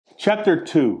Chapter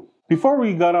 2. Before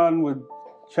we got on with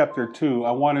Chapter 2,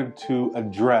 I wanted to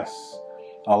address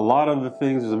a lot of the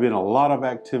things. There's been a lot of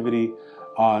activity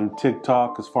on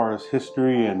TikTok as far as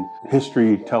history and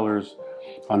history tellers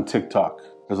on TikTok.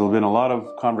 There's been a lot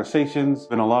of conversations,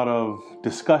 been a lot of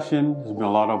discussion, there's been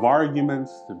a lot of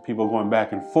arguments, and people going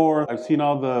back and forth. I've seen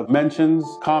all the mentions,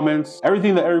 comments,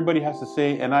 everything that everybody has to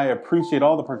say, and I appreciate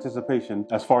all the participation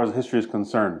as far as history is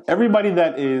concerned. Everybody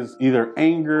that is either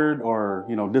angered or,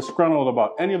 disgruntled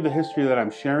about any of the history that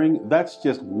I'm sharing, that's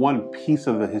just one piece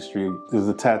of the history, is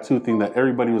the tattoo thing that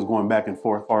everybody was going back and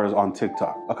forth as far as on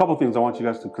TikTok. A couple things I want you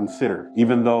guys to consider,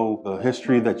 even though the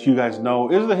history that you guys know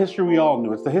is the history we all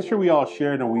knew. It's the history we all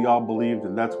shared and we all believed,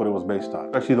 and that's what it was based on,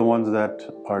 especially the ones that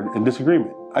are in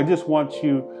disagreement. I just want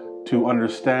you to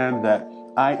understand that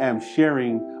I am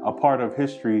sharing a part of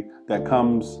history that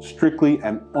comes strictly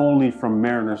and only from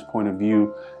Mariner's point of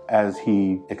view as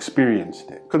he experienced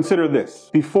it. Consider this.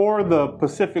 Before the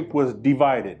Pacific was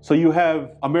divided, so you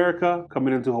have America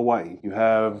coming into Hawaii. You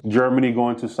have Germany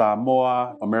going to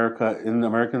Samoa, America in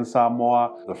American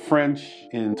Samoa, the French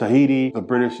in Tahiti, the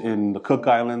British in the Cook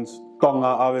Islands. Tonga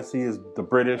obviously is the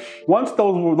British. Once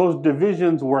those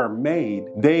divisions were made,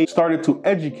 they started to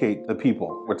educate the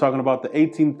people. We're talking about the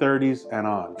 1830s and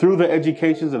on. Through the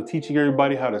educations of teaching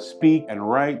everybody how to speak and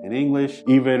write in English,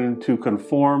 even to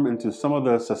conform into some of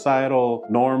the societal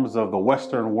norms of the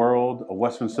Western world, of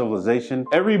Western civilization,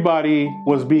 everybody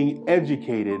was being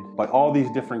educated by all these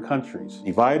different countries,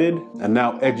 divided and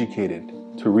now educated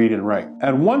to read and write.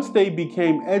 And once they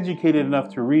became educated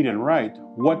enough to read and write,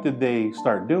 what did they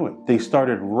start doing? They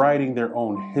started writing their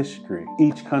own history,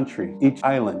 each country, each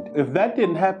island. If that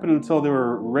didn't happen until they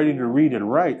were ready to read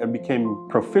and write and became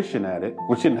proficient at it,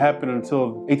 which didn't happen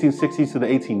until 1860s to the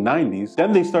 1890s,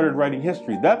 then they started writing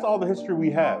history. That's all the history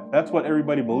we have. That's what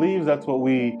everybody believes. That's what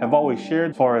we have always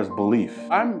shared as far as belief.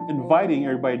 I'm inviting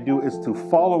everybody to do is to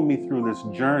follow me through this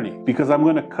journey, because I'm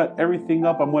going to cut everything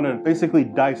up. I'm going to basically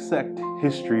dissect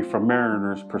history from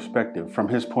Mariner's perspective, from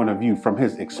his point of view, from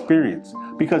his experience,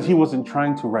 because he wasn't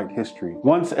trying to write history.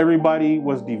 Once everybody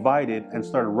was divided and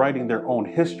started writing their own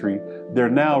history, they're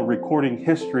now recording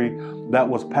history that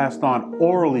was passed on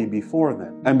orally before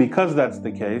then. And because that's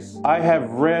the case,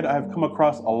 I've come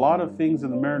across a lot of things in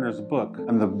the Mariner's book.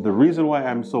 And the reason why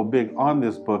I'm so big on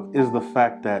this book is the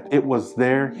fact that it was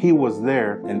there, he was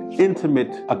there, an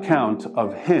intimate account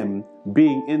of him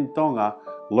being in Tonga,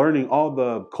 learning all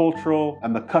the cultural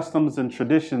and the customs and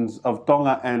traditions of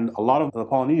Tonga and a lot of the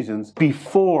Polynesians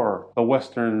before the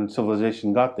Western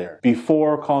civilization got there.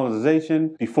 Before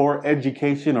colonization, before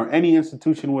education or any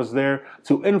institution was there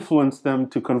to influence them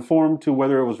to conform to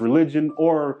whether it was religion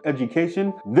or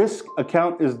education. This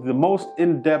account is the most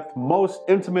in-depth, most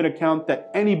intimate account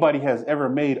that anybody has ever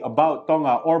made about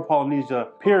Tonga or Polynesia,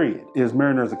 period, is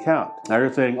Mariner's account. Now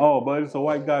you're saying, oh, but it's a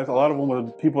white guy. A lot of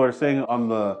them, people are saying on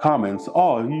the comments,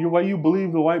 oh, why you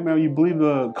believe the white man, you believe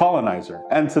the colonizer.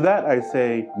 And to that I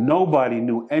say, nobody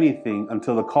knew anything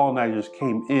until the colonizers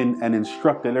came in and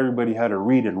instructed everybody how to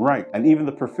read and write. And even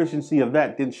the proficiency of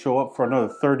that didn't show up for another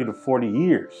 30 to 40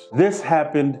 years. This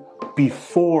happened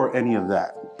before any of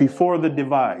that, before the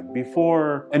divide,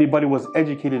 before anybody was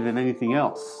educated in anything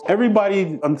else.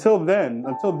 Everybody, until then,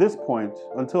 until this point,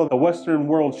 until the Western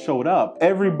world showed up,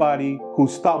 everybody who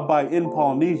stopped by in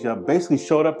Polynesia basically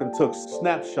showed up and took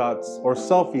snapshots or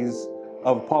selfies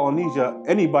of Polynesia,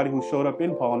 anybody who showed up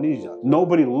in Polynesia.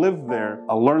 Nobody lived there,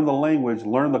 learned the language,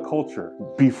 learned the culture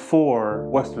before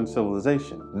Western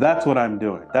civilization. That's what I'm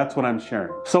doing. That's what I'm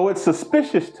sharing. So it's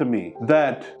suspicious to me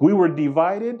that we were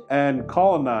divided and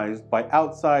colonized by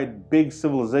outside big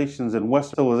civilizations in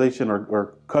Western civilization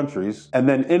or countries, and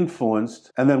then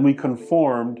influenced, and then we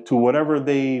conformed to whatever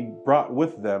they brought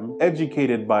with them,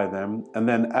 educated by them, and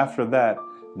then after that,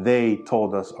 they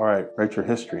told us, all right, write your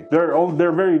history. There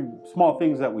are very small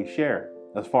things that we share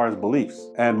as far as beliefs,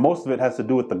 and most of it has to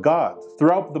do with the gods.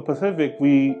 Throughout the Pacific,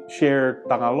 we share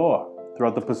Tangaloa.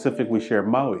 Throughout the Pacific, we share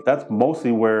Maui. That's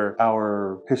mostly where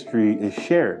our history is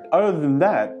shared. Other than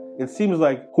that, it seems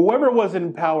like whoever was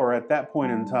in power at that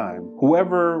point in time,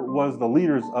 whoever was the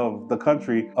leaders of the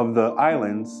country, of the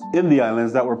islands, in the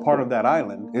islands that were part of that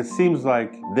island, it seems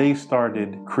like they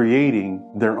started creating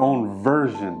their own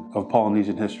version of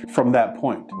Polynesian history from that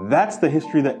point. That's the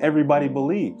history that everybody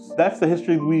believes. That's the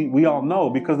history we all know,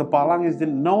 because the Palangis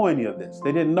didn't know any of this.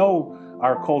 They didn't know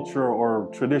our culture or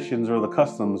traditions or the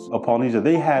customs of Polynesia.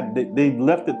 They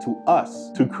left it to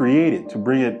us to create it, to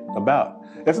bring it about.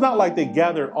 It's not like they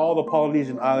gathered all the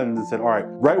Polynesian islands and said, all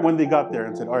right when they got there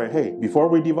and said, all right, hey, before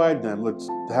we divide them, let's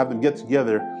have them get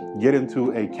together, get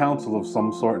into a council of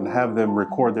some sort and have them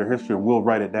record their history and we'll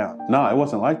write it down. No, it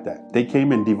wasn't like that. They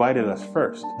came and divided us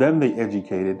first. Then they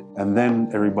educated and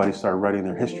then everybody started writing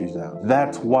their histories down.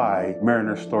 That's why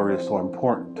Mariner's story is so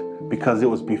important, because it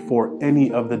was before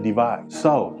any of the divide.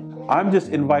 So I'm just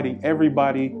inviting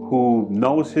everybody who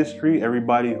knows history,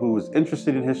 everybody who is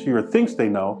interested in history or thinks they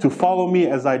know, to follow me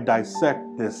as I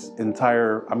dissect this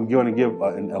entire, I'm going to give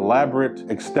an elaborate,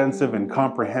 extensive, and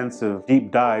comprehensive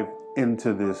deep dive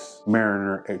into this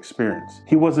Mariner experience.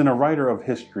 He wasn't a writer of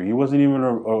history. He wasn't even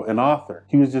an author.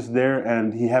 He was just there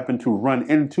and he happened to run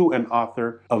into an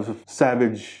author of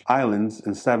savage islands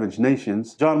and savage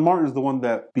nations. John Martin's the one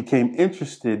that became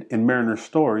interested in Mariner's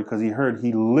story because he heard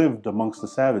he lived amongst the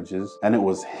savages and it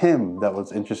was him that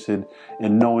was interested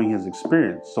in knowing his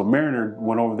experience. So Mariner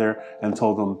went over there and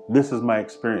told him, this is my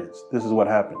experience. This is what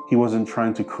happened. He wasn't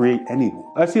trying to create anything.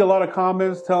 I see a lot of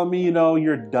comments telling me,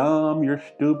 you're dumb, you're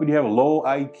stupid, you have a low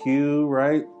IQ,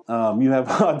 right? You have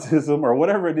autism or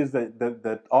whatever it is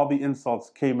that all the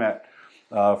insults came at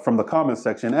from the comment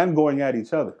section and going at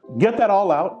each other. Get that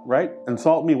all out, right?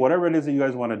 Insult me, whatever it is that you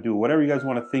guys want to do, whatever you guys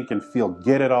want to think and feel,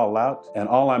 get it all out. And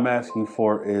all I'm asking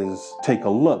for is take a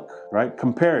look, right?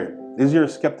 Compare it. Is your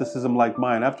skepticism like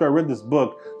mine? After I read this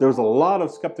book, there was a lot of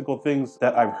skeptical things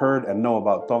that I've heard and know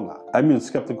about Tonga. I'm even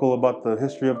skeptical about the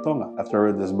history of Tonga after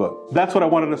I read this book. That's what I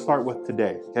wanted to start with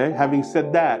today, okay? Having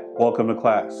said that, welcome to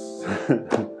class.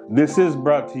 This is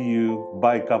brought to you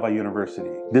by Kava University.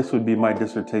 This would be my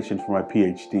dissertation for my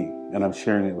PhD, and I'm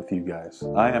sharing it with you guys.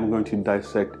 I am going to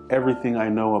dissect everything I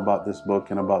know about this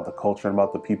book and about the culture and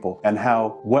about the people, and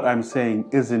how what I'm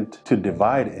saying isn't to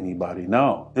divide anybody.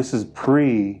 No, this is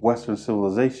pre-Western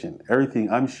civilization.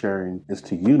 Everything I'm sharing is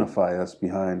to unify us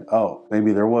behind, oh,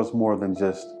 maybe there was more than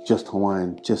just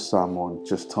Hawaiian, just Samoan,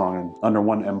 just Tongan, under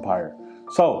one empire.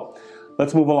 So,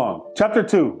 let's move along. Chapter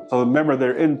 2. So remember,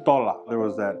 they're in Tola. There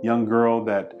was that young girl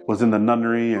that was in the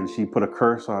nunnery and she put a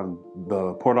curse on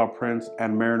the Port-au-Prince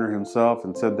and Mariner himself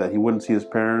and said that he wouldn't see his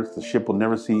parents. The ship will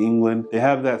never see England. They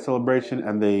have that celebration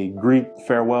and they greet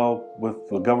farewell with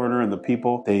the governor and the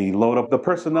people. They load up. The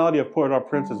personality of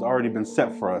Port-au-Prince has already been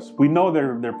set for us. We know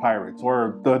they're pirates,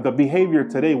 or the behavior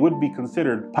today would be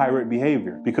considered pirate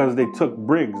behavior because they took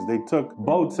brigs, they took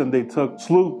boats, and they took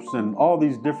sloops and all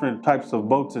these different types of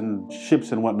boats and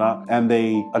ships and whatnot, and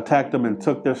they attacked them and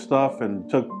took their stuff and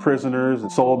took prisoners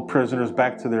and sold prisoners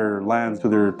back to their lands, to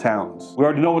their towns. We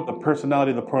already know what the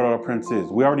personality of the Port-au-Prince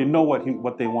is. We already know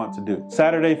what they want to do.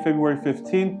 Saturday, February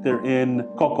 15th, they're in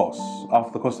Cocos,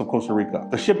 off the coast of Costa Rica.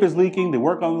 The ship is leaking, they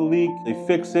work on the leak, they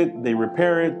fix it, they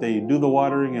repair it, they do the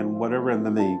watering and whatever, and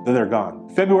then they're gone.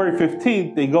 February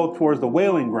 15th, they go towards the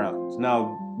whaling grounds.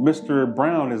 Now, Mr.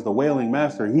 Brown is the whaling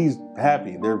master. He's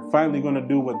happy. They're finally going to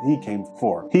do what he came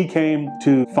for. He came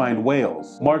to find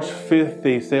whales. March 5th,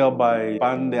 they sail by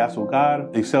Pan de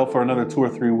Azucar. They sail for another 2 or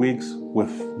 3 weeks with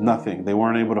nothing. They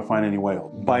weren't able to find any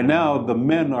whales. By now, the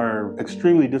men are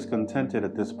extremely discontented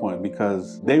at this point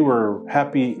because they were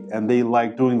happy and they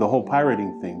liked doing the whole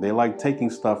pirating thing. They like taking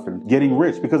stuff and getting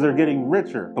rich because they're getting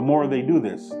richer. The more they do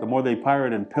this, the more they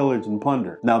pirate and pillage and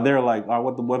plunder. Now they're like, oh,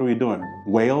 what are we doing?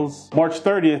 Whales? March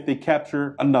 30th, they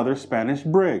capture another Spanish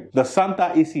brig. The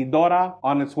Santa Isidora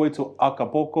on its way to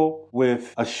Acapulco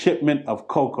with a shipment of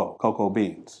cocoa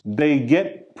beans. They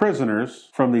get prisoners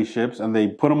from these ships and they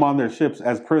put them on their ships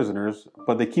as prisoners,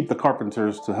 but they keep the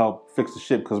carpenters to help fix the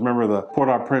ship because remember the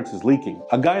Port-au-Prince is leaking.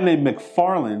 A guy named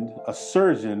McFarland, a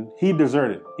surgeon, he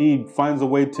deserted. He finds a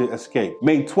way to escape.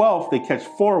 May 12th, they catch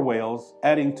 4 whales,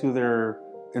 adding to their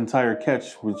entire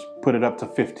catch, which put it up to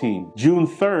 15. June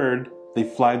 3rd, they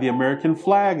fly the American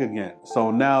flag again.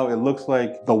 So now it looks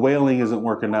like the whaling isn't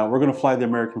working out. We're going to fly the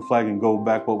American flag and go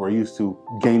back what we're used to,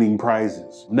 gaining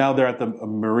prizes. Now they're at the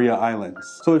Maria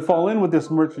Islands. So they fall in with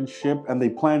this merchant ship and they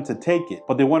plan to take it.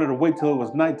 But they wanted to wait till it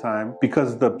was nighttime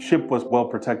because the ship was well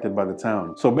protected by the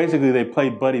town. So basically they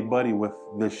played buddy-buddy with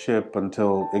this ship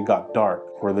until it got dark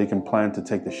where they can plan to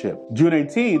take the ship. June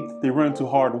 18th, they run into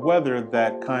hard weather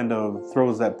that kind of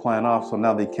throws that plan off. So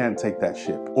now they can't take that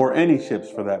ship or any ships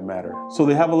for that matter. So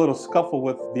they have a little scuffle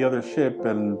with the other ship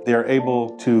and they're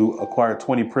able to acquire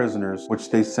 20 prisoners,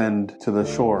 which they send to the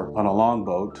shore on a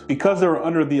longboat. Because they were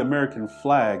under the American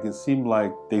flag, it seemed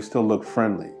like they still looked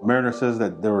friendly. Mariner says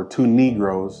that there were 2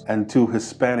 Negroes and 2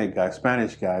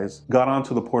 Spanish guys, got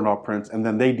onto the Port-au-Prince and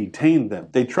then they detained them.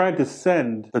 They tried to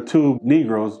send the 2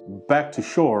 Negroes back to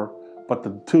shore, but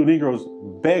the two Negroes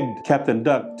begged Captain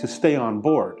Duck to stay on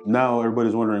board. Now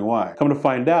everybody's wondering why. Come to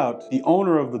find out, the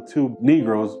owner of the two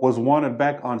Negroes was wanted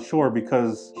back on shore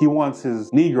because he wants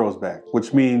his Negroes back,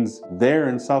 which means they're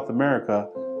in South America.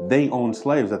 They owned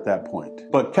slaves at that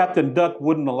point. But Captain Duck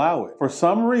wouldn't allow it. For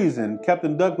some reason,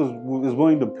 Captain Duck was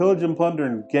willing to pillage and plunder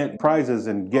and get prizes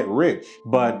and get rich.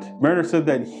 But Mariner said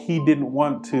that he didn't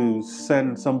want to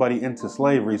send somebody into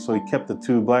slavery, so he kept the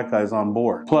two black guys on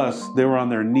board. Plus, they were on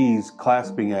their knees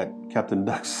clasping at Captain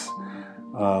Duck's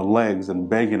legs and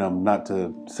begging him not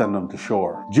to send them to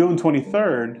shore. June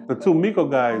 23rd, the two Miko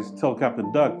guys tell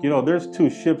Captain Duck, you know, there's two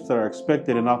ships that are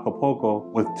expected in Acapulco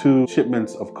with 2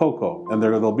 shipments of cocoa, and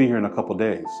they'll be here in a couple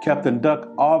days. Captain Duck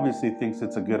obviously thinks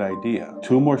it's a good idea.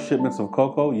 2 more shipments of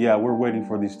cocoa? Yeah, we're waiting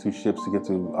for these 2 ships to get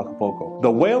to Acapulco. The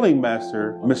whaling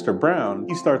master, Mr. Brown,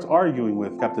 he starts arguing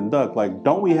with Captain Duck, like,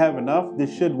 don't we have enough?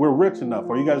 We're rich enough,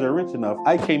 or you guys are rich enough.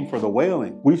 I came for the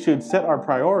whaling. We should set our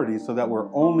priorities so that we're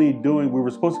only doing, we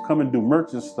were supposed to come and do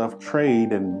merchant stuff,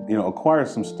 trade, and, you know, acquire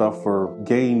some stuff for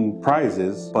gain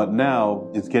prizes, but now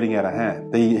it's getting out of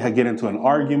hand. They get into an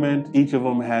argument. Each of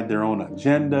them had their own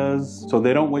agendas, so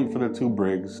they don't wait for the 2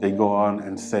 brigs. They go on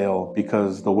and sail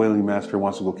because the whaling master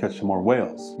wants to go catch some more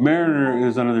whales. Mariner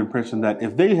is under the impression that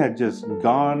if they had just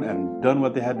gone and done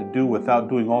what they had to do without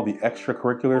doing all the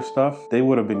extracurricular stuff, they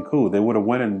would have been cool. They would have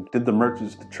went and did the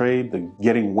merchants to trade, the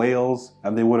getting whales,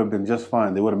 and they would have been just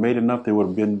fine. They would have made enough. They would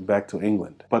have been back to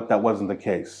England. But that wasn't the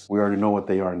case. We already know what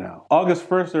they are now. August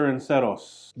 1st, they're in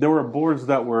Cerros. There were boards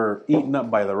that were eaten up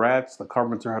by the rats. The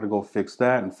carpenter had to go fix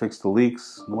that and fix the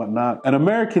leaks and whatnot. An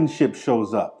American ship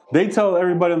shows up. They tell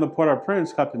everybody on the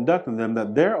Port-au-Prince, Captain Duck and them,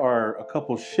 that there are a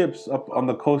couple ships up on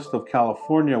the coast of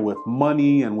California with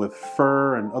money and with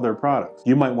fur and other products.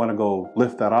 You might want to go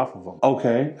lift that off of them.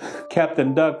 Okay.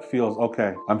 Captain Duck feels,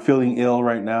 okay, I'm feeling ill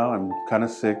right now. I'm kind of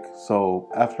sick. So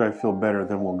after I feel better,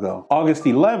 then we'll go. August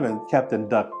 11th, Captain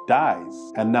Duck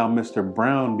dies. And now Mr.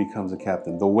 Brown becomes a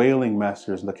captain. The whaling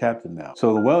master is the captain now.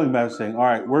 So the whaling master is saying, all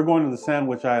right, we're going to the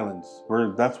Sandwich Islands.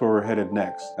 That's where we're headed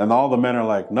next. And all the men are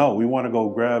like, no, we want to go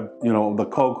grab, you know, the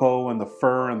cocoa and the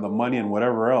fur and the money and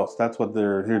whatever else. That's what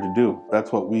they're here to do.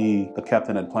 That's what the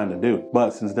captain had planned to do.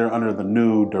 But since they're under the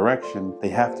new direction, they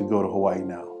have to go to Hawaii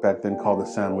now. Back then called the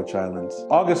Sandwich Islands.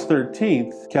 August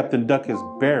 13th, Captain Duck is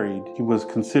buried. He was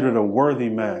considered a worthy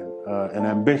man. An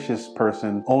ambitious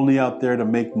person, only out there to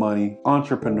make money,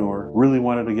 entrepreneur, really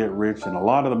wanted to get rich, and a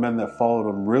lot of the men that followed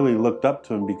him really looked up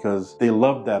to him because they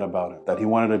loved that about him, that he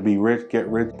wanted to be rich, get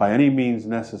rich by any means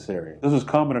necessary. This was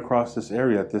common across this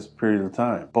area at this period of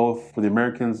time, both for the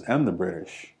Americans and the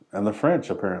British. And the French,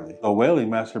 apparently. The whaling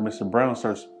master, Mr. Brown,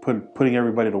 starts putting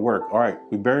everybody to work. All right,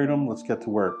 we buried him, let's get to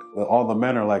work. All the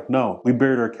men are like, no, we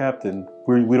buried our captain.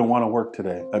 We don't want to work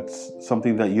today. That's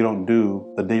something that you don't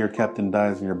do the day your captain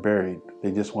dies and you're buried.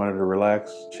 They just wanted to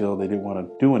relax, chill. They didn't want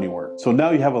to do any work. So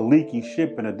now you have a leaky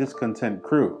ship and a discontent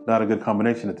crew. Not a good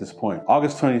combination at this point.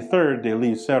 August 23rd, they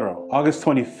leave Cerro. August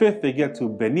 25th, they get to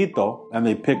Benito and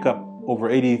they pick up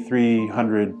over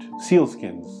 8,300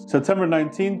 sealskins. September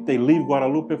 19th, they leave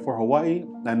Guadalupe for Hawaii,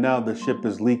 and now the ship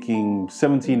is leaking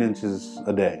 17 inches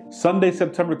a day. Sunday,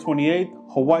 September 28th,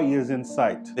 Hawaii is in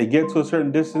sight. They get to a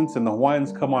certain distance and the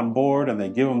Hawaiians come on board and they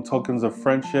give them tokens of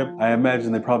friendship. I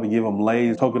imagine they probably give them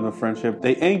leis, tokens of friendship.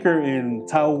 They anchor in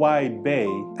Tauai Bay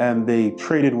and they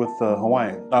traded with the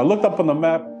Hawaiians. I looked up on the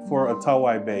map for a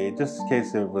Tauai Bay, just in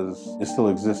case it still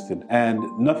existed. And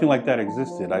nothing like that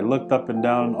existed. I looked up and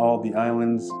down all the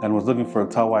islands and was looking for a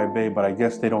Tauai Bay, but I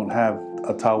guess they don't have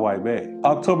a Tauai Bay.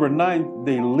 October 9th,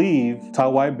 they leave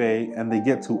Tauai Bay and they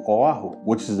get to Oahu,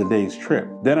 which is a day's trip.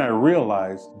 Then I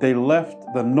realized they left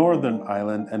the northern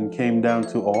island and came down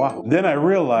to Oahu. Then I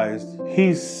realized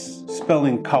he's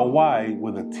spelling Kauai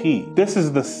with a T. This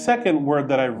is the second word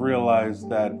that I've realized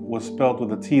that was spelled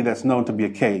with a T that's known to be a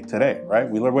K today, right?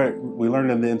 We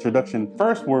learned in the introduction,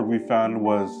 first word we found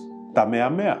was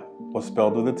Tameamea, was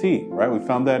spelled with a T, right? We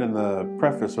found that in the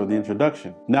preface or the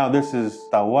introduction. Now this is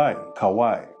Tauai,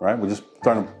 Kauai, right? We're just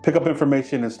starting to pick up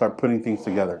information and start putting things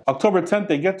together. October 10th,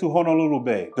 they get to Honolulu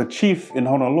Bay. The chief in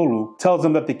Honolulu tells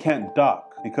them that they can't dock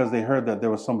because they heard that there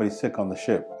was somebody sick on the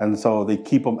ship. And so they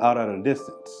keep them out at a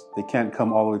distance. They can't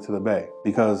come all the way to the bay.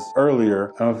 Because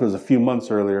earlier, I don't know if it was a few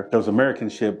months earlier, there was an American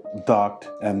ship docked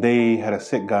and they had a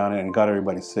sick guy on it and got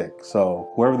everybody sick.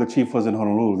 So whoever the chief was in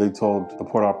Honolulu, they told the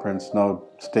Port-au-Prince, no,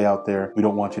 stay out there. We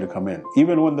don't want you to come in.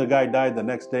 Even when the guy died the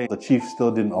next day, the chief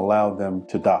still didn't allow them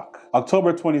to dock.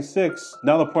 October 26th,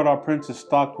 now the Port-au-Prince is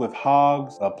stocked with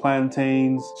hogs,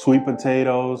 plantains, sweet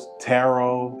potatoes,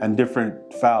 taro, and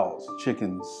different fowls,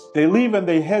 chickens. They leave and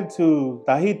they head to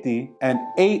Tahiti, and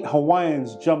 8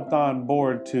 Hawaiians jumped on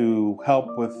board to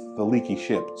help with the leaky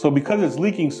ship. So because it's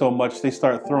leaking so much, they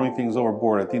start throwing things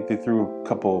overboard. I think they threw a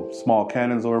couple small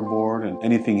cannons overboard and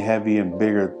anything heavy and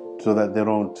bigger so that they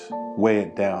don't weigh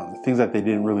it down, things that they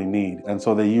didn't really need. And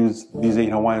so they used these 8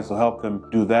 Hawaiians to help them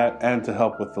do that and to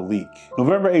help with the leak.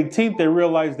 November 18th, they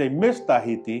realized they missed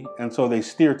Tahiti, and so they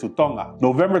steer to Tonga.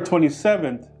 November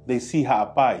 27th, they see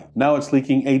Ha'apai. Now it's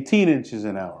leaking 18 inches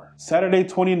an hour. Saturday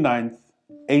 29th,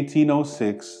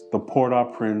 1806, the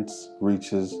Port-au-Prince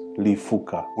reaches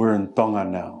Lifuka. We're in Tonga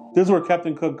now. This is where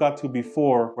Captain Cook got to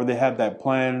before, where they had that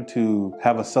plan to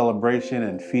have a celebration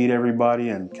and feed everybody,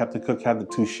 and Captain Cook had the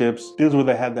 2 ships. This is where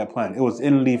they had that plan. It was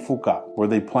in Lifuka, where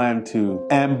they planned to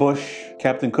ambush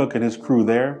Captain Cook and his crew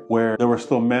there, where there were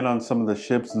still men on some of the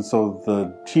ships, and so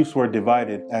the chiefs were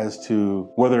divided as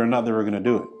to whether or not they were going to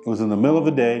do it. It was in the middle of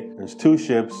the day. There's 2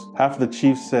 ships. Half of the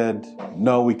chiefs said,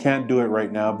 no, we can't do it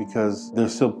right now because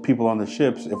there's still people on the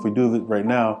ships. If we do it right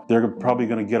now, they're probably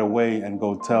going to get away and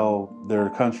go tell their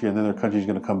country, and then their country's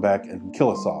going to come back and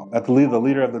kill us all. The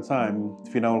leader at the time,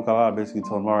 Finau, basically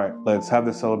told them, all right, let's have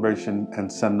this celebration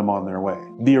and send them on their way.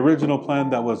 The original plan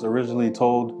that was originally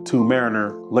told to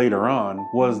Mariner later on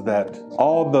was that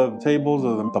all the tables,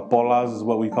 or the polas is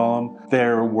what we call them,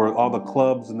 there were all the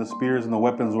clubs and the spears and the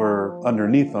weapons were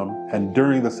underneath them. And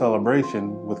during the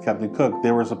celebration with Captain Cook,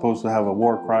 they were supposed to have a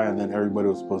war cry, and then everybody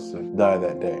was supposed to die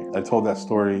that day. I told that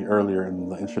story earlier in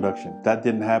the introduction. That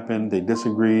didn't happen. They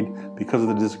disagreed. Because of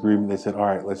the disagreement, they said, all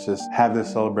right, let's just have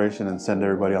this celebration and send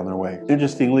everybody on their way.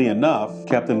 Interestingly enough,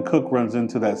 Captain Cook runs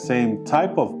into that same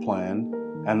type of plan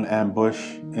and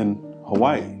ambush in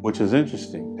Hawaii, which is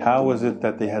interesting. How is it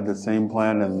that they had the same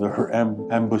plan and they're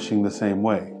ambushing the same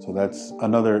way? So that's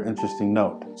another interesting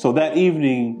note. So that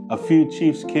evening, a few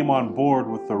chiefs came on board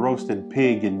with the roasted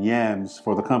pig and yams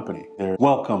for the company, their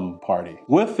welcome party.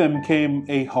 With them came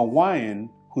a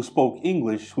Hawaiian who spoke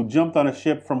English, who jumped on a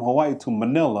ship from Hawaii to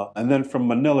Manila, and then from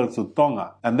Manila to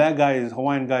Tonga. And that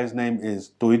Hawaiian guy's name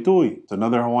is Tuitui. It's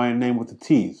another Hawaiian name with the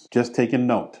T's. Just taking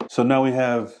note. So now we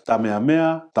have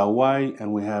Tameamea, Tawai,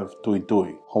 and we have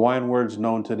Tuitui. Hawaiian words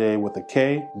known today with a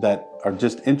K that are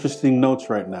just interesting notes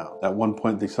right now. At one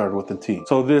point they started with a T.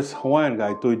 So this Hawaiian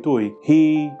guy, Tuitui,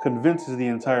 he convinces the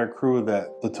entire crew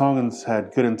that the Tongans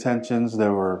had good intentions. They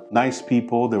were nice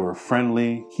people. They were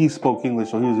friendly. He spoke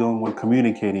English, so he was the only one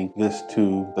communicating this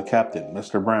to the captain,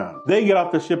 Mr. Brown. They get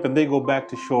off the ship and they go back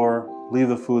to shore, leave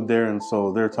the food there, and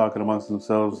so they're talking amongst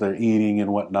themselves. They're eating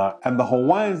and whatnot. And the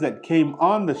Hawaiians that came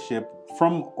on the ship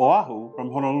from Oahu,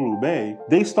 from Honolulu Bay,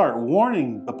 they start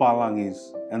warning the Palangis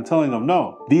and telling them,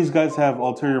 no, these guys have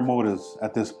ulterior motives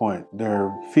at this point. They're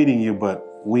feeding you, but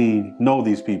we know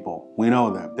these people. We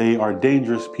know them. They are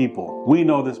dangerous people. We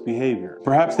know this behavior.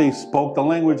 Perhaps they spoke the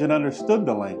language and understood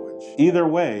the language. Either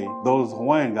way, those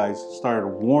Hawaiian guys started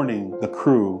warning the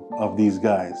crew of these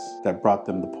guys that brought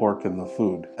them the pork and the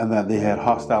food, and that they had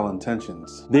hostile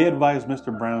intentions. They advised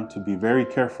Mr. Brown to be very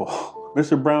careful.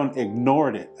 Mr. Brown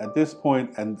ignored it. At this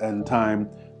point and time,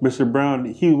 Mr. Brown,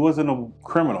 he wasn't a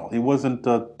criminal. He wasn't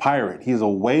a pirate. He's a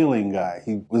whaling guy.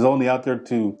 He was only out there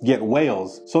to get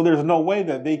whales. So there's no way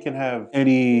that they can have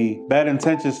any bad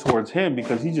intentions towards him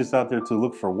because he's just out there to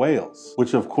look for whales,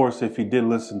 which of course, if he did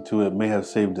listen to it, may have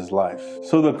saved his life.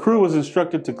 So the crew was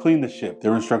instructed to clean the ship. They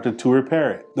were instructed to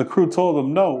repair it. The crew told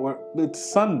them, no,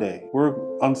 it's Sunday.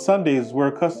 On Sundays, we're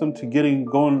accustomed to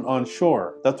going on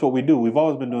shore. That's what we do. We've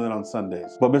always been doing it on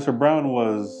Sundays. But Mr. Brown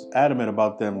was adamant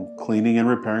about them cleaning and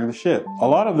repairing the ship. A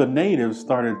lot of the natives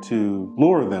started to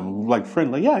lure them, like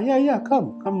friendly, yeah,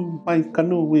 come, my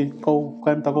canoe, we go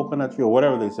climb the coconut tree, or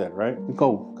whatever they said, right? We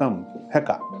go, come,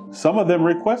 heka. Some of them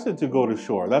requested to go to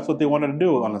shore. That's what they wanted to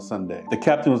do on a Sunday. The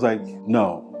captain was like,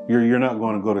 no, you're not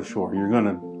going to go to shore. You're going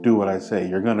to do what I say.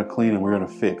 You're going to clean and we're going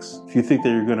to fix. If you think that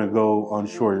you're going to go on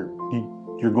shore,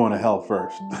 you're going to hell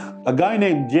first. A guy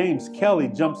named James Kelly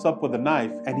jumps up with a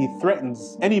knife and he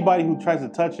threatens anybody who tries to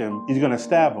touch him, he's going to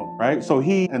stab him, right? So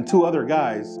he and 2 other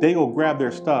guys, they go grab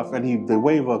their stuff and they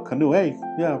wave a canoe. Hey,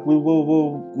 yeah, we'll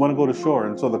want to go to shore.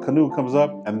 And so the canoe comes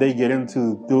up and these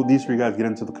 3 guys get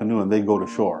into the canoe and they go to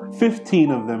shore. 15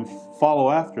 of them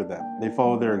follow after them. They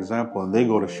follow their example and they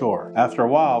go to shore. After a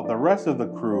while, the rest of the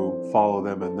crew follow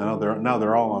them, and now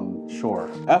they're all on shore.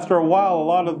 After a while, a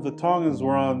lot of the Tongans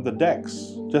were on the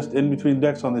decks, just in between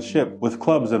decks on the ship, with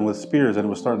clubs and with spears, and it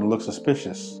was starting to look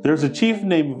suspicious. There's a chief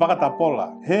named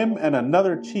Vakatapola. Him and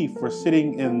another chief were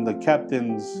sitting in the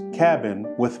captain's cabin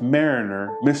with Mariner,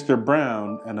 Mr.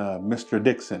 Brown, and Mr.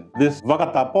 Dixon. This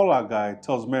Vakatapola guy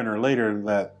tells Mariner later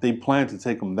that they planned to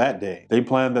take him that day. They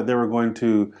planned that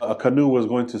a canoe was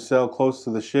going to sail close to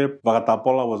the ship.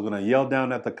 Vakatapola was going to yell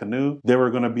down at the canoe. They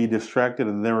were going to be distracted,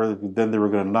 and then they were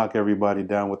going to knock everybody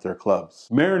down with their clubs.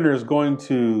 Mariner is going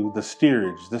to the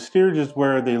steerage. The steerage is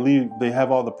where they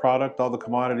have all the product, all the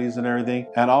commodities and everything,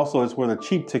 and also it's where the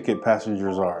cheap ticket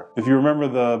passengers are. If you remember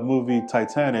the movie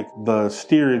Titanic, the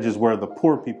steerage is where the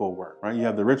poor people were, right? You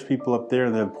have the rich people up there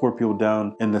and then poor people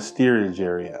down in the steerage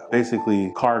area,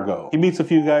 basically cargo. He meets a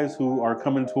few guys who are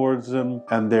coming towards him,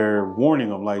 and they're warning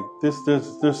him like,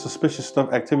 there's suspicious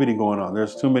activity going on.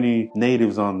 There's too many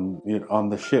natives on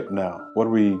the ship now. What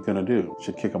are we gonna do?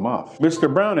 Should kick them off.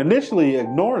 Mr. Brown initially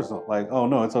ignores them, like, oh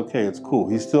no, it's okay, it's cool.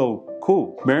 He's still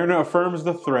cool. Mariner affirms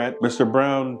the threat. Mr.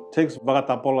 Brown takes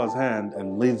Vakatapola's hand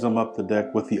and leads him up the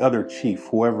deck with the other chief,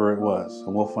 whoever it was,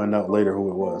 and we'll find out later who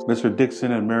it was. Mr.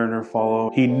 Dixon and Mariner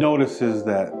follow. He notices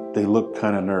that they look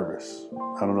kind of nervous.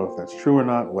 I don't know if that's true or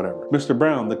not, whatever. Mr.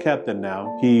 Brown, the captain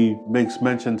now, he makes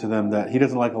mention to them that he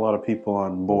doesn't like a lot of people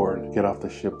on board get off the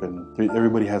ship, and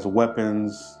everybody has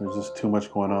weapons. There's just too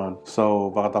much going on.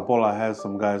 So Vakatapola has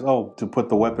some guys, to put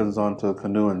the weapons onto a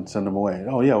canoe and send them away.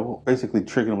 Oh yeah, well, basically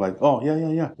tricking them like, oh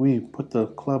yeah. We put the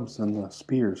clubs and the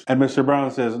spears. And Mr.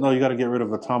 Brown says, no, you got to get rid of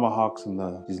the tomahawks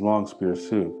and these long spears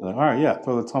too. They're like, all right, yeah,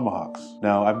 throw the tomahawks.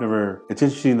 Now, it's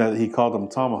interesting that he called them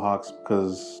tomahawks,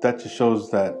 because that just shows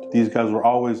that these guys were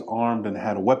always armed and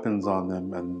had weapons on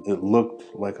them, and it looked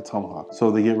like a tomahawk.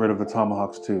 So they get rid of the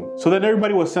tomahawks too. So then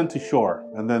everybody was sent to shore,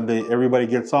 and then everybody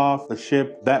gets off the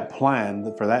ship. That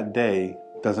plan for that day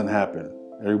doesn't happen.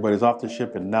 Everybody's off the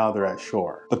ship, and now they're at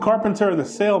shore. The carpenter and the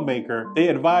sailmaker, they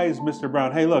advise Mr.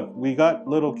 Brown, hey, look, we got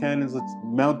little cannons. Let's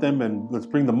mount them and let's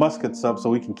bring the muskets up so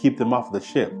we can keep them off the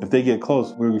ship. If they get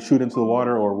close, we shoot into the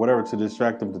water or whatever to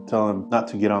distract them, to tell them not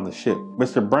to get on the ship.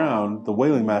 Mr. Brown, the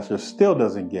whaling master, still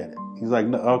doesn't get it. He's like,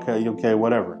 no, okay,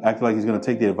 whatever. Acting like he's going to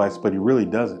take the advice, but he really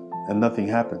doesn't. And nothing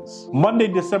happens. Monday,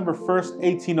 December 1st,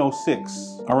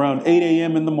 1806, around 8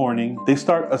 a.m. in the morning, they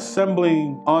start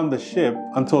assembling on the ship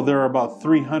until there are about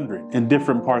 300 in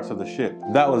different parts of the ship.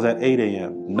 That was at 8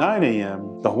 a.m. 9 a.m.,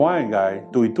 the Hawaiian guy,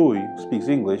 Tuitui, who speaks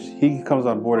English, he comes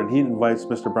on board and he invites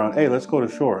Mr. Brown, hey, let's go to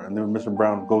shore. And then Mr.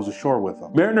 Brown goes ashore with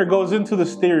him. Mariner goes into the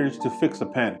steerage to fix a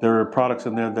pen. There are products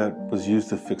in there that was used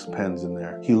to fix pens in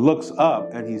there. He looks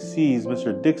up and he sees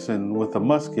Mr. Dixon with a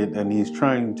musket, and he's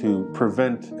trying to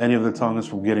prevent any of the Tongans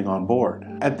from getting on board.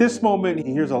 At this moment,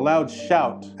 he hears a loud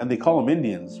shout, and they call them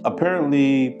Indians.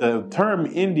 Apparently, the term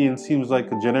Indian seems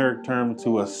like a generic term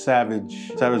to a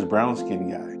savage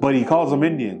brown-skinned guy. But he calls them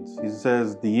Indians. He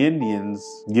says the Indians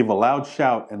give a loud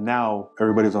shout, and now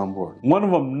everybody's on board. One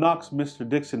of them knocks Mr.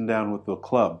 Dixon down with a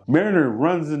club. Mariner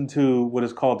runs into what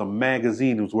is called a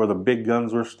magazine. It was where the big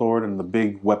guns were stored and the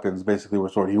big weapons basically were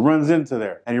stored. He runs into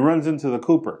there, and he runs into the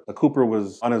cooper. The cooper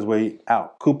was on his way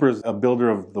out. Cooper's a builder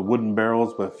of the wooden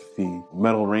barrels with the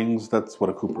metal rings. That's what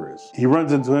a cooper is. He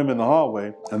runs into him in the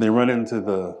hallway, and they run into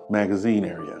the magazine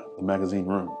area, the magazine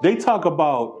room. They talk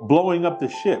about blowing up the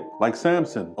ship like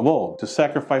Samson of old to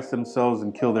sacrifice themselves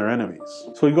and kill their enemies.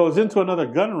 So he goes into another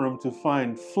gun room to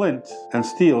find flint and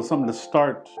steel, something to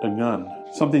start a gun,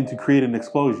 something to create an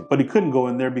explosion. But he couldn't go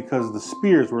in there because the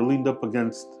spears were leaned up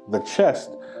against the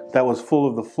chest that was full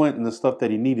of the flint and the stuff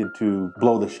that he needed to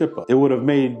blow the ship up. It would have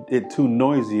made it too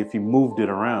noisy if he moved it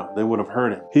around. They would have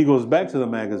heard him. He goes back to the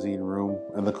magazine room,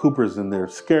 and the Cooper's in there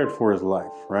scared for his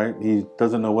life, right? He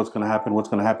doesn't know what's going to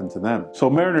happen to them. So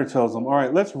Mariner tells him, all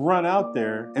right, let's run out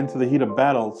there into the heat of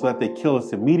battle so that they kill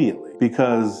us immediately,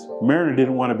 because Mariner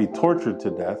didn't want to be tortured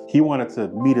to death. He wanted to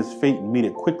meet his fate and meet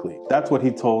it quickly. That's what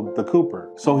he told the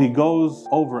Cooper. So he goes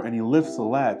over and he lifts the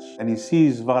latch, and he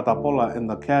sees Vakatapola in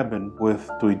the cabin with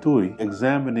Tuitui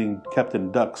examining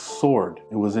Captain Duck's sword.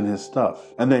 It was in his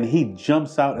stuff. And then he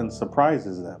jumps out and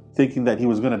surprises them, thinking that he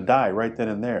was going to die right then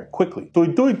and there, quickly.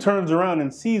 Tuitui turns around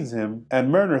and sees him,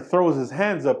 and Mariner throws his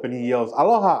hands up and he yells,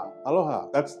 aloha! Aloha.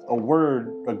 That's a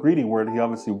word, a greeting word he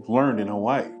obviously learned in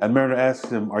Hawaii. And Mariner asks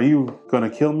him, are you going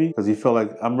to kill me? Because he felt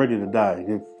like, I'm ready to die.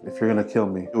 If you're going to kill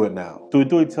me, do it now.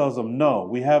 Tuitui tells him, no,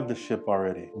 we have the ship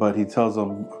already. But he tells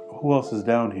him, who else is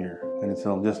down here? And he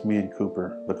tells him, just me and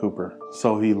the Cooper.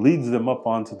 So he leads them up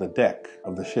onto the deck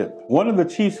of the ship. One of the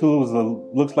chiefs, who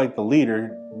looks like the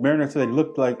leader, Mariner said he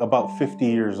looked like about 50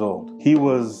 years old. He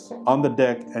was on the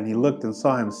deck and he looked and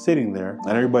saw him sitting there,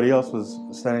 and everybody else was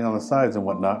standing on the sides and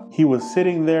whatnot. He was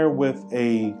sitting there with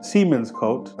a seaman's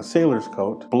coat, a sailor's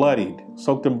coat, bloodied,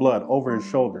 soaked in blood over his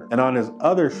shoulder. And on his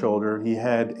other shoulder, he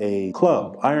had a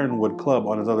club, ironwood club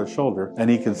on his other shoulder. And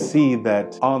he could see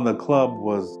that on the club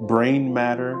was brain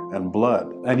matter and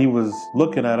blood. And he was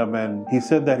looking at him, and he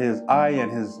said that his eye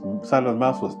and his side of the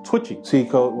mouth was twitching. Sea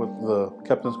coat with the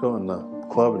captain's coat and the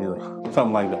club, and he's like,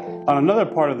 something like that. On another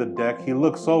part of the deck, he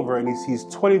looks over and he sees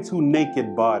 22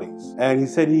 naked bodies. And he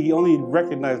said he only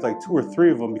recognized like 2 or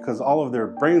 3 of them because all of their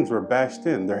brains were bashed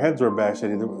in, their heads were bashed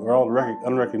in, they were all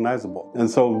unrecognizable. And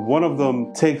so one of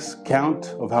them takes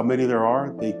count of how many there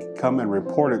are. They come and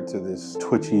report it to this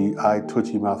twitchy eye,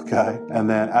 twitchy mouth guy. And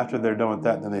then after they're done with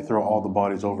that, then they throw all the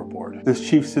bodies overboard. This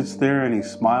chief sits there and he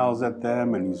smiles at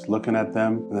them and he's looking at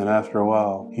them. And then after a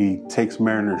while, he takes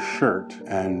Mariner's shirt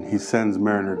and he sends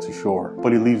Mariner to shore,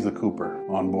 but he leaves the Cooper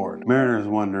on board. Mariner's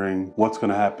wondering what's going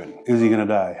to happen. Is he going to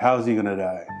die? How is he going to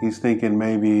die? He's thinking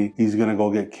maybe he's going to go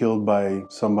get killed by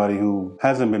somebody who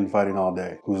hasn't been fighting all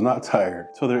day, who's not tired.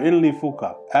 So they're in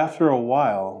Lifuka. After a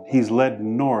while, he's led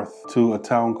north to a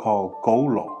town called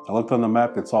Golo. I looked on the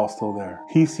map, it's all still there.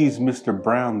 He sees Mr.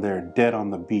 Brown there dead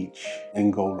on the beach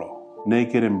in Golo,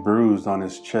 naked and bruised on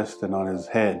his chest and on his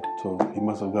head. So he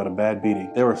must have got a bad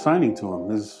beating. They were signing to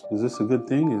him. Is this a good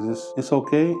thing? Is this, it's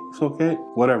okay? It's okay?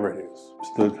 Whatever it is.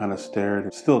 Stood kind of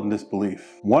stared, still in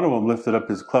disbelief. One of them lifted up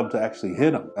his club to actually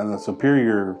hit him. And the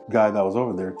superior guy that was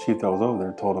over there, chief that was over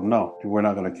there, told him, no, we're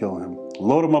not going to kill him.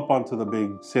 Load him up onto the big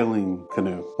sailing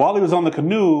canoe. While he was on the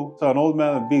canoe, saw an old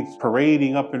man on the beach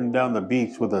parading up and down the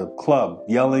beach with a club,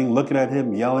 yelling, looking at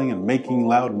him, yelling and making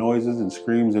loud noises and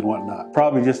screams and whatnot.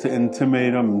 Probably just to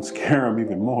intimidate him and scare him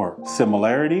even more.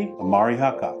 Similarity, Amari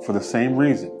Haka, for the same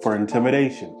reason, for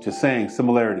intimidation. Just saying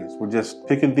similarities. We're just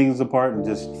picking things apart and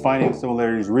just finding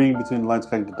similarities, reading between the lines,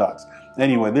 connecting the dots.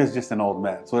 Anyway, there's just an old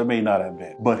man, so it may not have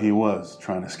been. But he was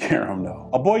trying to scare him though.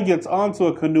 A boy gets onto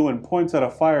a canoe and points at a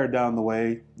fire down the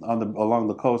way, along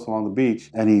the coast, along the beach,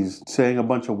 and he's saying a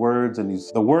bunch of words, and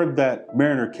the word that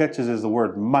Mariner catches is the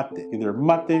word mate. Either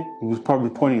mate, he was probably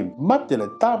pointing mate,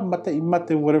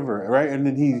 mate, whatever, right? And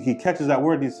then he catches that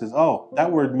word and he says, oh, that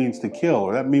word means to kill,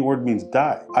 or that word means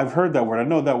die. I've heard that word. I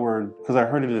know that word because I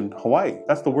heard it in Hawaii.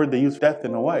 That's the word they use for death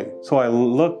in Hawaii. So I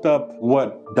looked up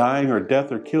what dying or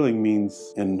death or killing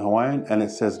means in Hawaiian, and it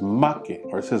says make,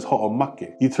 or it says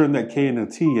ho'omake. You turn that K into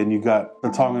T and you got the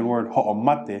Tongan word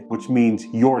ho'omate, which means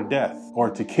your death, or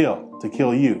to kill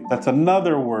you. That's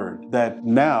another word that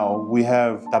now we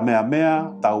have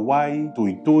tameamea, tawai,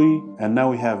 tuitui, and now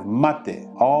we have mate.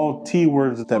 All T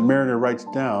words that Mariner writes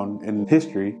down in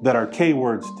history that are K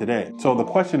words today. So the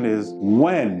question is,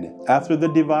 when? After the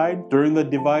divide, during the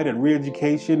divide and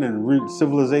re-education and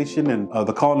civilization and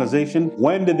the colonization,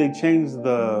 when did they change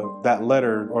that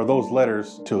letter or those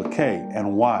letters to a K,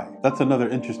 and why? That's another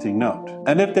interesting note.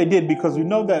 And if they did, because we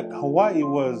know that Hawaii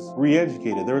was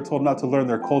re-educated. They were told not to learn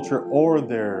their culture or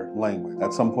their language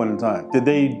at some point in time. Did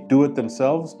they do it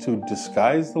themselves to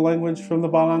disguise the language from the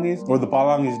Balangis? Or the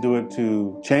Balangis do it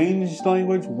to change the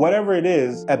language? Whatever it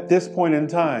is, at this point in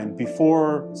time,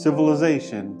 before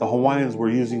civilization, the Hawaiians were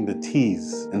using the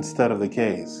T's instead of the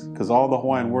K's, because all the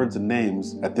Hawaiian words and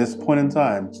names at this point in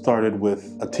time started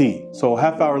with a T. So a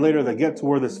half hour later, they get to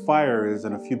where this fire is,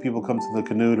 and a few people come to the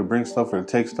canoe to bring stuff or to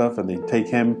take stuff, and they take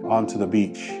him onto the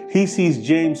beach. He sees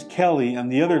James Kelly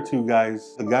and the other 2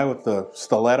 guys, the guy with the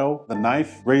stiletto, the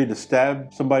knife, ready to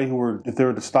stab somebody if they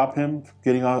were to stop him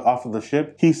getting off of the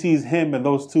ship. He sees him and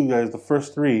those 2 guys, the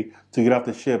first 3, to get off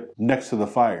the ship next to the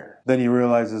fire. Then he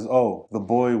realizes, oh, the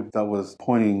boy that was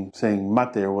pointing, saying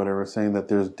mate or whatever, saying that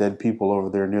there's dead people over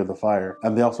there near the fire.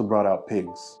 And they also brought out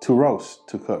pigs to roast,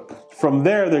 to cook. From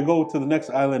there, they go to the next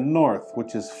island north,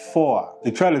 which is Foa.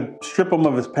 They try to strip him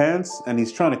of his pants, and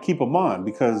he's trying to keep him on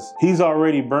because he's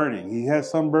already burning. He has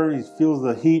sunburn, he feels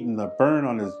the heat and the burn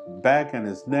on his back and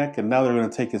his neck, and now they're going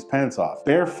to take his pants off.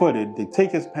 Barefooted, they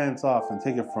take his pants off and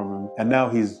take it from him, and now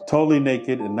he's totally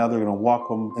naked, and now they're going to walk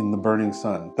him in the burning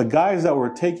sun. The guys that were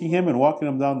taking him and walking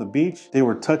him down the beach, they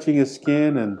were touching his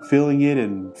skin and feeling it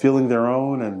and feeling their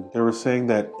own, and they were saying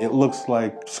that it looks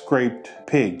like scraped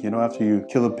pig. You know, after you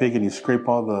kill a pig and you scrape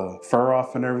all the fur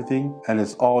off and everything, and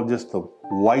it's all just the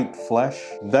white flesh.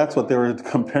 That's what they were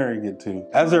comparing it to.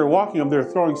 As they were walking him, they were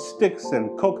throwing sticks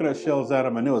and coconut shells at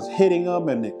him, and it was hitting him,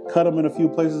 and it cut him in a few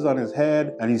places on his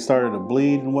head, and he started to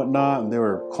bleed and whatnot, and they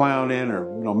were clowning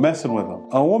or messing with him.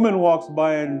 A woman walks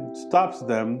by and stops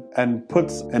them and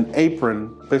puts an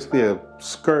apron, basically a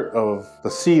skirt of the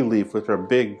sea leaf, which are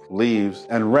big leaves,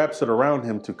 and wraps it around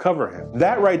him to cover him.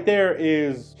 That right there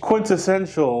is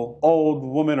quintessential old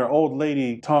woman or old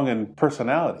lady Tongan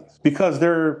personalities, because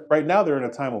right now they're in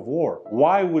a time of war.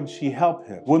 Why would she help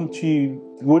him?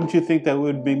 Wouldn't you think that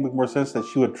would make more sense that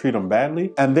she would treat him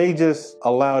badly? And they just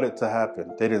allowed it to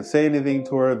happen. They didn't say anything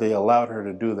to her. They allowed her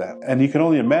to do that. And you can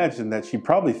only imagine that she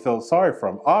probably felt sorry for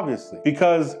him, obviously,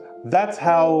 because that's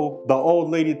how the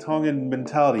old lady Tongan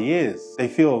mentality is. They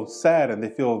feel sad and they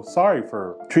feel sorry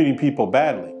for treating people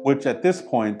badly, which at this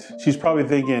point, she's probably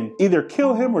thinking either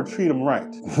kill him or treat him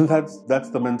right. That's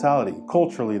the mentality.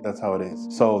 Culturally, that's how it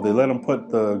is. So they let him put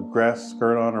the grass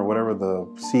skirt on or whatever,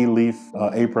 the sea leaf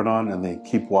apron on, and they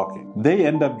keep walking. They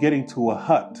end up getting to a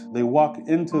hut. They walk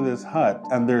into this hut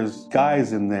and there's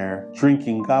guys in there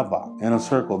drinking kava in a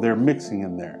circle. They're mixing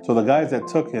in there. So the guys that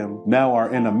took him now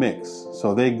are in a mix.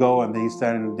 So they go and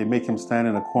they make him stand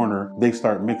in a corner. They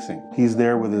start mixing. He's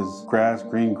there with his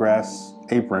green grass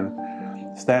apron,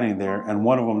 standing there, and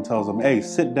one of them tells him, hey,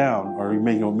 sit down, or you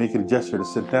make a gesture to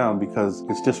sit down because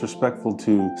it's disrespectful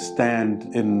to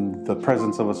stand in the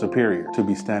presence of a superior, to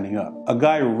be standing up. A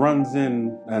guy runs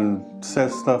in and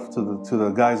says stuff to the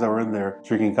guys that were in there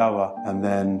drinking kava, and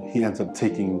then he ends up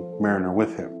taking Mariner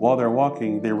with him. While they're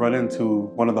walking, they run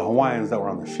into one of the Hawaiians that were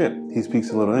on the ship. He speaks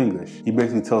a little English. He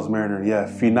basically tells Mariner, yeah,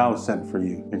 Finau sent for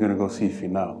you. You're gonna go see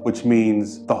Finau, which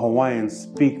means the Hawaiians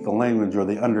speak the language, or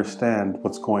they understand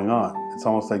what's going on. It's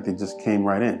almost like they just came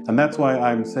right in. And that's why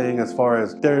I'm saying, as far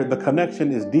as the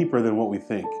connection is deeper than what we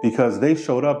think, because they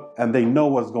showed up and they know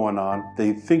what's going on.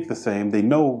 They think the same. They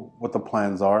know what the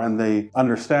plans are and they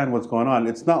understand what's going on.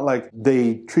 It's not like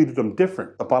they treated them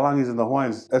different. The Palangis and the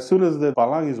Hawaiians, as soon as the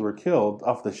Palangis were killed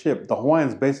off the ship, the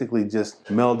Hawaiians basically just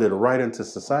melded right into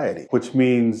society, which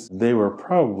means they were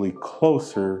probably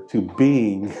closer to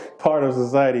being part of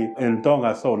society in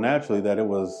Tonga so naturally that it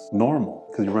was normal.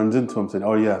 Because he runs into him saying,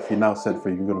 oh yeah, Finau sent for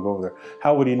you, you're going to go over there.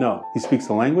 How would he know? He speaks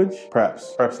the language?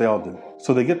 Perhaps they all do.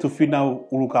 So they get to Finau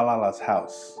Ulukalala's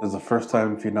house. This is the first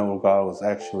time Finau Ulukalala was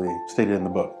actually stated in the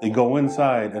book. They go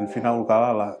inside and Finau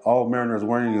Ulukalala, all Mariner is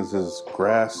wearing is his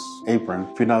grass apron.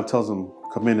 Finau tells him,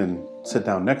 come in and sit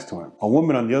down next to him. A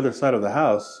woman on the other side of the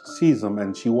house sees him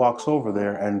and she walks over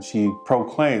there and she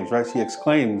proclaims, right? She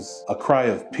exclaims a cry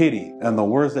of pity. And the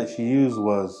words that she used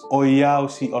was, Oyao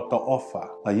si oto ofa.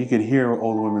 Like you could hear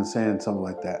old women saying something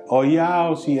like that.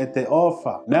 Oyao si ete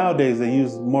ofa. Nowadays they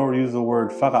use the word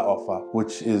faka ofa,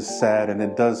 which is sad, and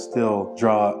it does still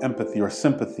draw empathy or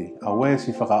sympathy. Awe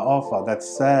si faka ofa.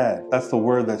 That's sad. That's the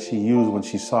word that she used when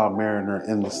she saw Mariner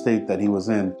in the state that he was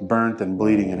in, burnt and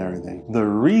bleeding and everything. The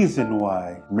reason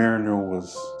why Mariner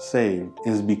was saved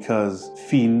is because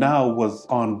Finau was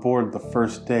on board the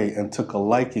first day and took a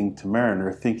liking to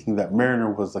Mariner, thinking that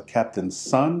Mariner was the captain's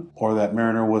son or that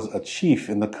Mariner was a chief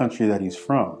in the country that he's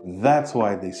from. That's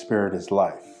why they spared his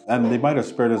life. And they might have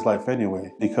spared his life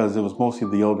anyway, because it was mostly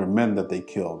the older men that they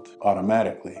killed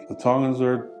automatically. The Tongans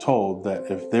were told that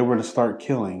if they were to start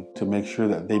killing, to make sure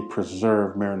that they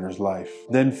preserve Mariner's life.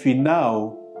 Then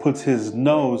Finau puts his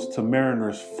nose to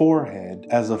Mariner's forehead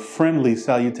as a friendly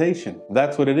salutation.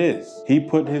 That's what it is. He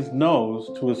put his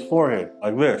nose to his forehead,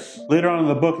 like this. Later on in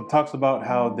the book, it talks about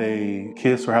how they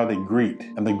kiss or how they greet.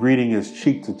 And the greeting is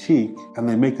cheek to cheek, and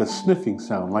they make a sniffing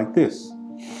sound like this.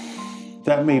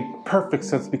 That made perfect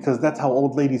sense, because that's how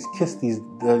old ladies kiss these,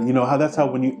 that's how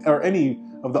when you, or any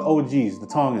of the OGs, the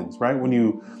Tongans, right? When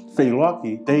you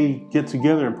Feiluaki, they get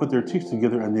together and put their cheeks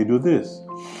together and they do this.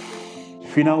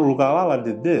 Finau Ulukalala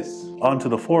did this onto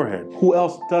the forehead. Who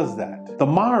else does that? The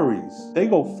Maoris, they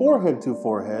go forehead to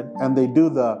forehead and they do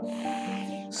the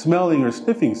smelling or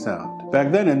sniffing sound.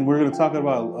 Back then, and we're going to talk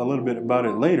about a little bit about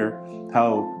it later,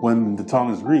 how when the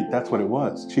Tongans greet, that's what it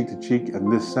was, cheek to cheek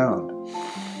and this sound.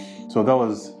 So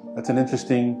that's an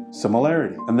interesting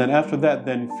similarity. And then after that,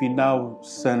 then Finau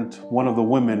sent one of the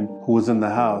women who was in the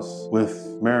house with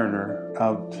Mariner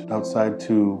outside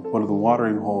to one of the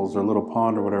watering holes or little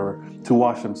pond or whatever to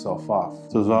wash himself off.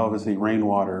 So it was obviously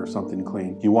rainwater or something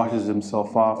clean. He washes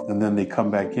himself off and then they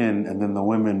come back in, and then the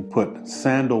women put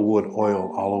sandalwood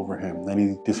oil all over him. Then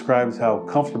he describes how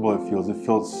comfortable it feels. It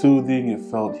felt soothing.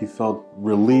 He felt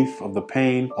relief of the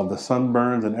pain, of the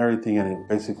sunburns and everything, and it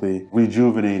basically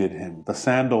rejuvenated him. The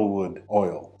sandalwood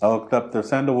oil. I looked up, the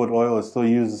sandalwood oil is still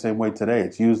used the same way today.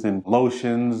 It's used in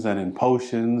lotions and in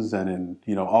potions and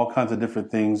in, all kinds of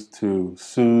different things to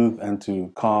soothe and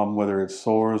to calm, whether it's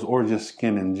sores or just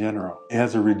skin in general. It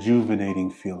has a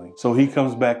rejuvenating feeling. So he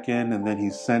comes back in, and then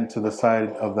he's sent to the side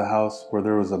of the house where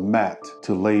there was a mat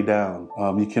to lay down.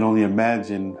 You can only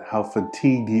imagine how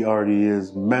fatigued he already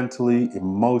is mentally,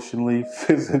 emotionally,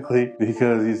 physically,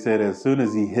 because he said as soon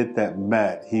as he hit that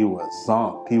mat, he was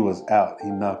zonked. He was out. He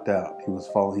knocked out.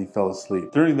 He fell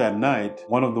asleep. During that night,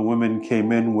 one of the women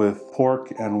came in with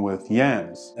pork and with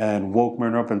yams and woke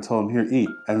Mariner up and told him, "Here, eat."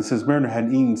 And since Mariner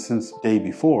hadn't eaten since the day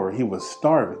before, he was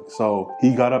starving. So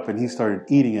he got up and he started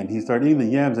eating, and he started eating the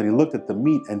yams, and he looked at the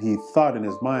meat, and he thought in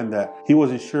his mind that he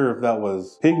wasn't sure if that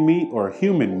was pig meat or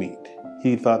human meat.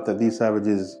 He thought that these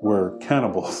savages were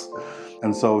cannibals.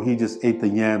 And so he just ate the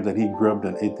yams, and he grubbed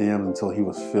and ate the yams until he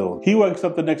was filled. He wakes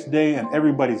up the next day and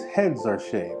everybody's heads are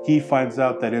shaved. He finds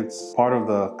out that it's part of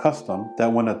the custom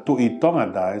that when a Tuitui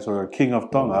Tonga dies, or a king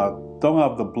of Tonga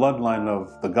of the bloodline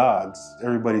of the gods,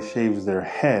 everybody shaves their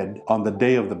head on the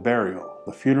day of the burial.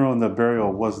 The funeral and the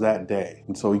burial was that day.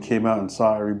 And so he came out and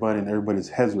saw everybody, and everybody's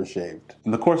heads were shaved.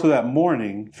 In the course of that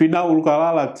morning,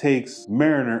 Finau takes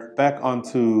Mariner back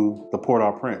onto the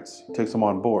Port-au-Prince, takes him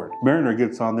on board. Mariner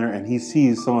gets on there and he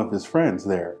sees some of his friends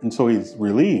there. And so he's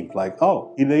relieved, like,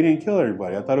 oh, they didn't kill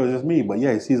everybody. I thought it was just me. But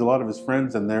yeah, he sees a lot of his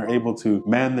friends, and they're able to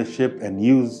man the ship and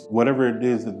use whatever it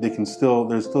is that they can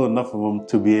there's still enough of them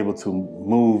to be able to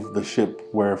move the ship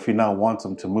where Finau wants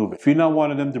them to move it. Finau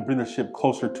wanted them to bring the ship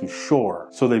closer to shore.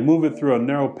 So they move it through a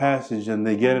narrow passage, and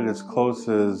they get it as close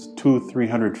as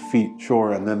 200-300 feet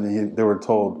shore, and then they were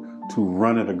told to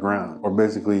run it aground, or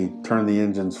basically turn the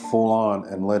engines full on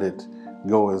and let it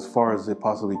go as far as it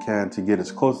possibly can to get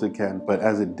as close as it can. But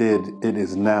as it did, it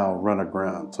is now run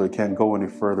aground, so it can't go any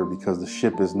further because the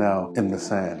ship is now in the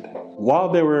sand. While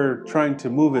they were trying to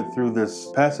move it through this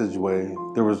passageway,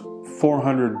 there was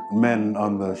 400 men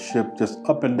on the ship just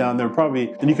up and down there,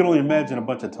 probably, and you can only imagine a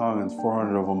bunch of Tongans,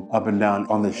 400 of them up and down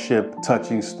on the ship,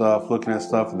 touching stuff, looking at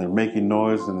stuff, and they're making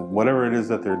noise and whatever it is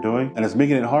that they're doing, and it's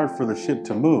making it hard for the ship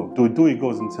to move. Tuitui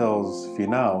goes and tells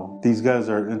Finau, these guys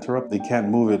are interrupted, they can't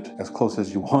move it as close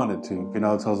as you want it to.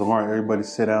 Finau tells them, all right, everybody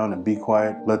sit down and be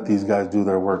quiet, let these guys do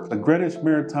their work. The Greenwich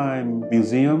Maritime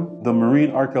Museum, the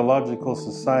Marine Archaeological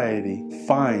Society,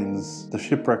 finds the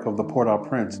shipwreck of the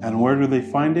Port-au-Prince, and where do they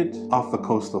find it? Off the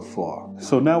coast of Foix.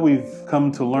 So now we've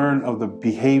come to learn of the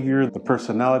behavior, the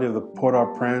personality of the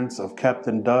Port-au-Prince, of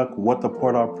Captain Duck, what the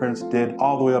Port-au-Prince did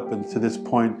all the way up into this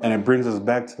point, and it brings us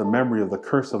back to the memory of the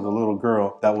curse of the little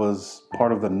girl that was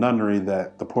part of the nunnery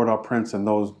that the Port-au-Prince and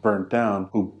those burnt down,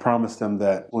 who promised him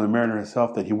that, well, Mariner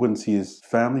himself, that he wouldn't see his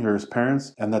family or his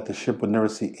parents, and that the ship would never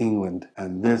see England.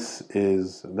 And this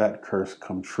is that curse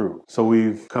come true. So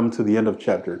we've come to the end of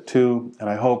chapter 2, and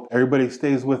I hope everybody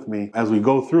stays with me as we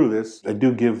go through this. I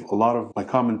do give a lot of my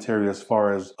commentary as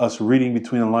far as us reading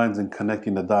between the lines and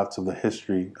connecting the dots of the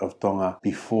history of Tonga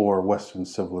before Western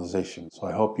civilization. So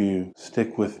I hope you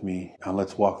stick with me and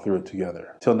let's walk through it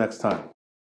together. Till next time.